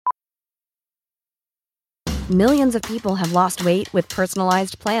Millions of people have lost weight with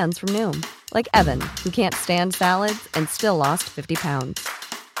personalized plans from Noom. Like Evan, who can't stand salads and still lost 50 pounds.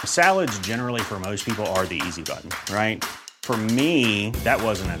 Salads generally for most people are the easy button, right? For me, that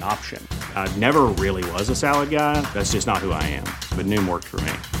wasn't an option. I never really was a salad guy. That's just not who I am. But Noom worked for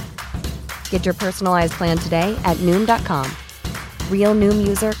me. Get your personalized plan today at Noom.com. Real Noom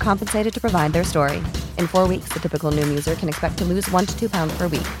user compensated to provide their story. In 4 weeks, the typical Noom user can expect to lose 1 to 2 pounds per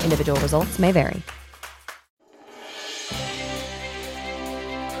week. Individual results may vary.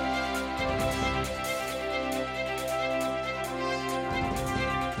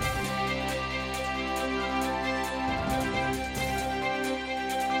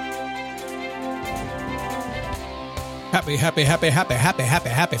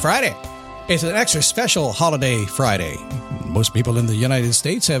 Happy Friday. It's an extra special holiday Friday. Most people in the United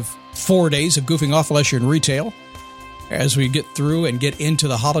States have 4 days of goofing off unless you're in retail as we get through and get into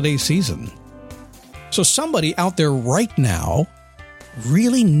the holiday season. So somebody out there right now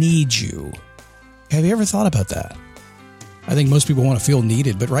really needs you. Have you ever thought about that? I think most people want to feel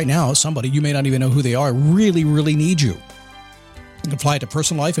needed, but right now somebody, you may not even know who they are, really needs you. You can apply it to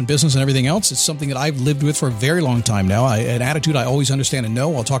personal life and business and everything else. It's something that I've lived with for a very long time now. An attitude I always understand and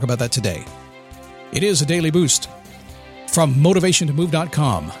know. I'll talk about that today. It is a daily boost from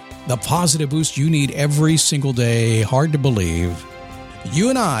motivationtomove.com. The positive boost you need every single day. Hard to believe. You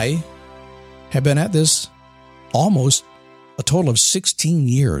and I have been at this almost a total of 16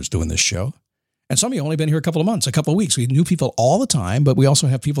 years doing this show. And some of you only been here a couple of months, a couple of weeks. We knew people all the time, but we also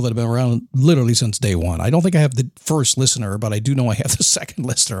have people that have been around literally since day one. I don't think I have the first listener, but I do know I have the second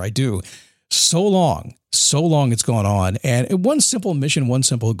listener. I do. So long it's gone on. And one simple mission, one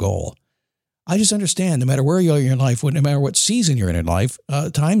simple goal. I just understand no matter where you are in your life, no matter what season you're in life,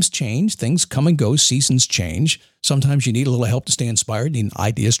 times change, things come and go, seasons change. Sometimes you need a little help to stay inspired, need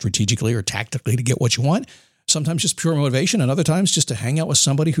ideas strategically or tactically to get what you want. Sometimes just pure motivation, and other times just to hang out with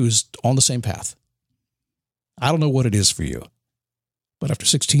somebody who's on the same path. I don't know what it is for you, but after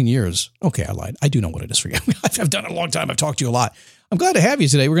 16 years, okay, I lied. I do know what it is for you. I've done it a long time. I've talked to you a lot. I'm glad to have you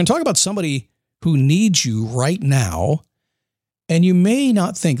today. We're going to talk about somebody who needs you right now. And you may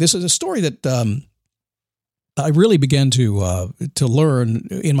not think, this is a story that I really began to learn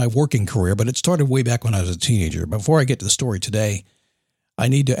in my working career, but it started way back when I was a teenager. Before I get to the story today, I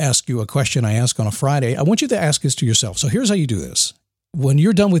need to ask you a question I ask on a Friday. I want you to ask this to yourself. So here's how you do this. When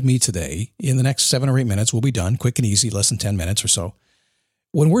you're done with me today, in the next 7 or 8 minutes, we'll be done, quick and easy, less than 10 minutes or so.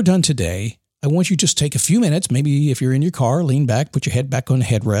 When we're done today, I want you to just take a few minutes, maybe if you're in your car, lean back, put your head back on the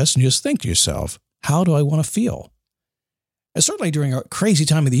headrest, and just think to yourself, how do I want to feel? And certainly during a crazy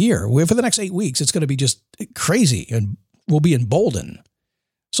time of the year, where for the next 8 weeks, it's going to be just crazy, and we'll be emboldened.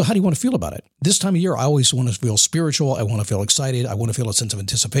 So how do you want to feel about it? This time of year, I always want to feel spiritual. I want to feel excited. I want to feel a sense of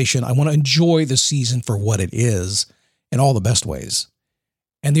anticipation. I want to enjoy the season for what it is in all the best ways.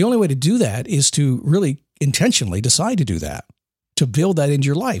 And the only way to do that is to really intentionally decide to do that, to build that into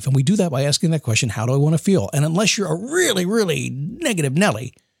your life. And we do that by asking that question, how do I want to feel? And unless you're a really negative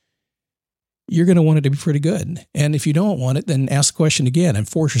Nelly, you're going to want it to be pretty good. And if you don't want it, then ask the question again and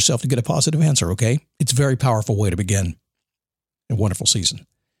force yourself to get a positive answer, okay? It's a very powerful way to begin a wonderful season.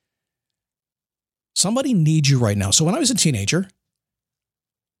 Somebody needs you right now. So when I was a teenager,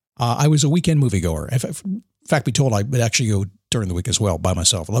 I was a weekend moviegoer. In fact, be told I would actually go during the week as well by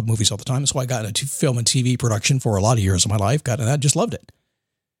myself. I love movies all the time. That's why I got into film and TV production for a lot of years of my life. Got into that, just loved it.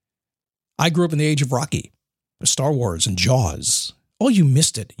 I grew up in the age of Rocky, Star Wars, and Jaws. Oh, you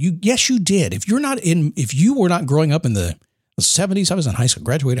missed it. Yes, you did. If you were not growing up in the 70s, I was in high school,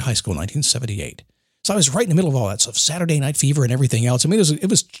 graduated high school in 1978. So I was right in the middle of all that stuff, Saturday Night Fever and everything else. I mean, it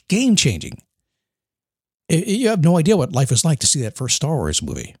was game changing. You have no idea what life was like to see that first Star Wars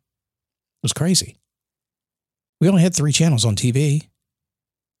movie. It was crazy. We only had 3 channels on TV.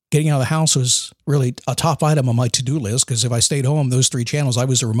 Getting out of the house was really a top item on my to-do list because if I stayed home, those 3 channels, I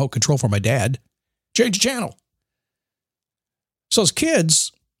was the remote control for my dad. Change the channel. So as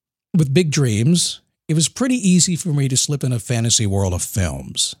kids with big dreams, it was pretty easy for me to slip in a fantasy world of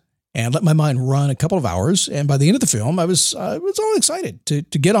films and let my mind run a couple of hours. And by the end of the film, I was all excited to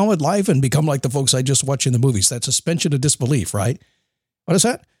get on with life and become like the folks I just watched in the movies. That suspension of disbelief, right? What is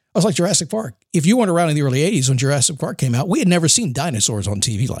that? I was like Jurassic Park. If you weren't around in the early 80s when Jurassic Park came out, we had never seen dinosaurs on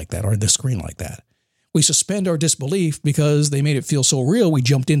TV like that or the screen like that. We suspend our disbelief because they made it feel so real. We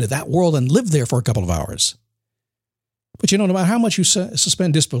jumped into that world and lived there for a couple of hours. But no matter how much you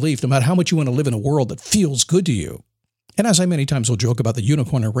suspend disbelief, no matter how much you want to live in a world that feels good to you, and as I many times will joke about the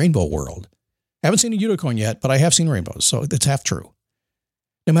unicorn and rainbow world, I haven't seen a unicorn yet, but I have seen rainbows, so it's half true.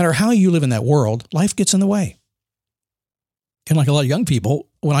 No matter how you live in that world, life gets in the way. And like a lot of young people,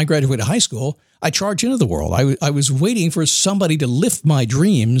 when I graduated high school, I charged into the world. I was waiting for somebody to lift my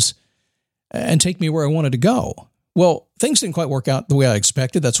dreams and take me where I wanted to go. Well, things didn't quite work out the way I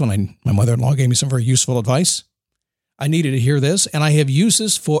expected. That's when my mother-in-law gave me some very useful advice. I needed to hear this, and I have used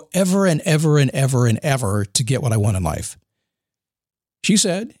this forever and ever and ever and ever to get what I want in life. She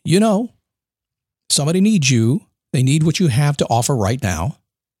said, somebody needs you. They need what you have to offer right now,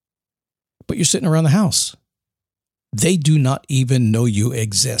 but you're sitting around the house. They do not even know you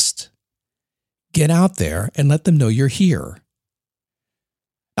exist. Get out there and let them know you're here.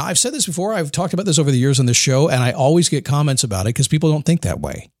 Now, I've said this before. I've talked about this over the years on this show, and I always get comments about it because people don't think that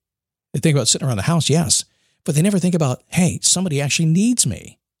way. They think about sitting around the house, yes, but they never think about, hey, somebody actually needs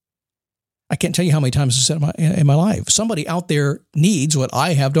me. I can't tell you how many times I've said in my life, somebody out there needs what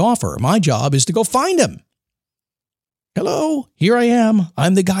I have to offer. My job is to go find them. Hello, here I am.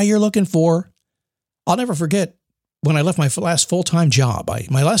 I'm the guy you're looking for. I'll never forget when I left my last full-time job.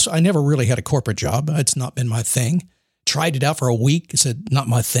 I never really had a corporate job. It's not been my thing. Tried it out for a week. I said, not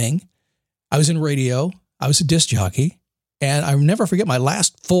my thing. I was in radio. I was a disc jockey. And I'll never forget my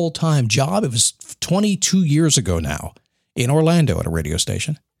last full-time job. It was 22 years ago now in Orlando at a radio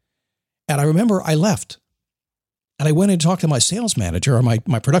station. And I remember I left. And I went and talked to my sales manager, or my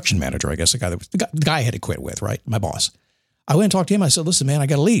production manager, I guess, the guy I had to quit with, right? My boss. I went and talked to him. I said, listen, man, I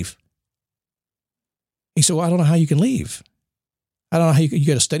got to leave. He said, well, I don't know how you can leave. I don't know how you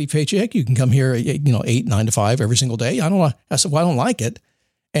get a steady paycheck. You can come here, 8, 9 to 5 every single day. I don't know. I said, well, I don't like it.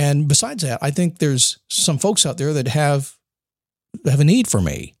 And besides that, I think there's some folks out there that have a need for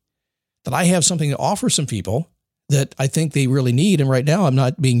me, that I have something to offer some people that I think they really need. And right now I'm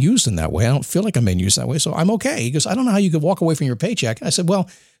not being used in that way. I don't feel like I'm being used that way. So I'm okay. He goes, I don't know how you could walk away from your paycheck. I said, well,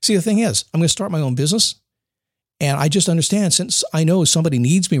 see, the thing is, I'm going to start my own business. And I just understand, since I know somebody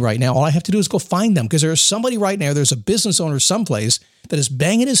needs me right now, all I have to do is go find them, because there's somebody right now, there's a business owner someplace that is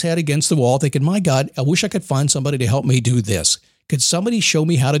banging his head against the wall thinking, my God, I wish I could find somebody to help me do this. Could somebody show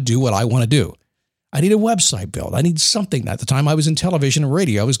me how to do what I want to do? I need a website built. I need something. At the time I was in television and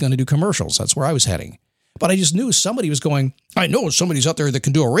radio, I was going to do commercials. That's where I was heading. But I just knew somebody was going, I know somebody's out there that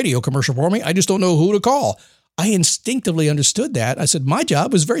can do a radio commercial for me. I just don't know who to call. I instinctively understood that. I said, my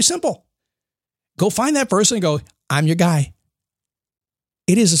job was very simple. Go find that person and go, I'm your guy.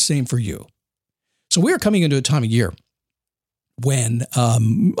 It is the same for you. So we are coming into a time of year when a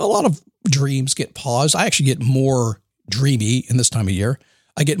lot of dreams get paused. I actually get more dreamy in this time of year.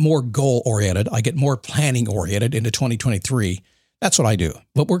 I get more goal-oriented. I get more planning-oriented into 2023. That's what I do.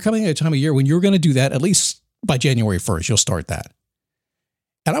 But we're coming at a time of year when you're going to do that, at least by January 1st, you'll start that.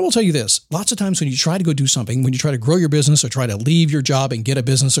 And I will tell you this, lots of times when you try to go do something, when you try to grow your business or try to leave your job and get a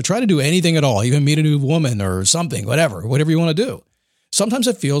business or try to do anything at all, even meet a new woman or something, whatever you want to do, sometimes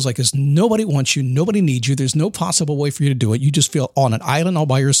it feels like there's nobody wants you, nobody needs you, there's no possible way for you to do it. You just feel on an island all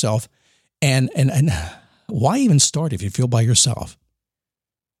by yourself. And why even start if you feel by yourself?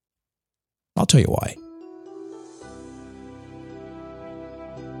 I'll tell you why.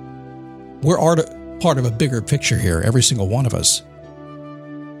 We're part of a bigger picture here, every single one of us.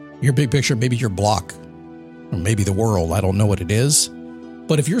 Your big picture, maybe your block, or maybe the world. I don't know what it is.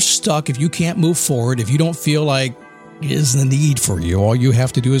 But if you're stuck, if you can't move forward, if you don't feel like it is the need for you, all you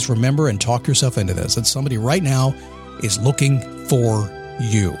have to do is remember and talk yourself into this. That somebody right now is looking for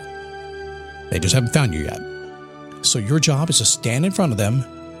you. They just haven't found you yet. So your job is to stand in front of them,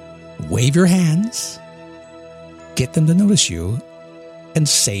 wave your hands, get them to notice you, and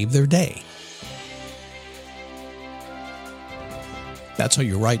save their day. That's how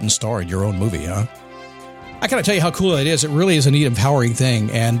you write and star in your own movie, huh? I gotta tell you how cool it is. It really is a neat, empowering thing.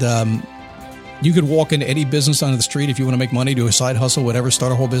 And you could walk into any business on the street if you want to make money, do a side hustle, whatever,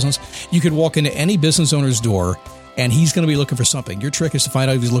 start a whole business. You could walk into any business owner's door, and he's going to be looking for something. Your trick is to find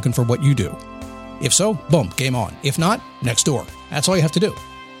out if he's looking for what you do. If so, boom, game on. If not, next door. That's all you have to do.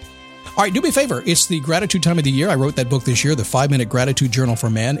 All right, do me a favor. It's the gratitude time of the year. I wrote that book this year, the 5-Minute Gratitude Journal for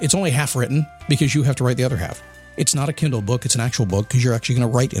Man. It's only half written because you have to write the other half. It's not a Kindle book. It's an actual book because you're actually going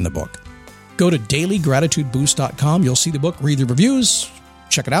to write in the book. Go to dailygratitudeboost.com. You'll see the book, read the reviews,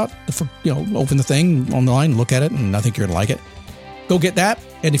 check it out. Open the thing online, look at it, and I think you're going to like it. Go get that.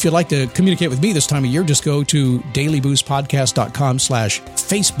 And if you'd like to communicate with me this time of year, just go to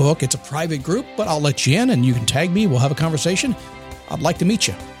dailyboostpodcast.com/Facebook. It's a private group, but I'll let you in and you can tag me. We'll have a conversation. I'd like to meet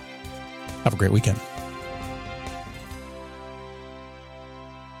you. Have a great weekend.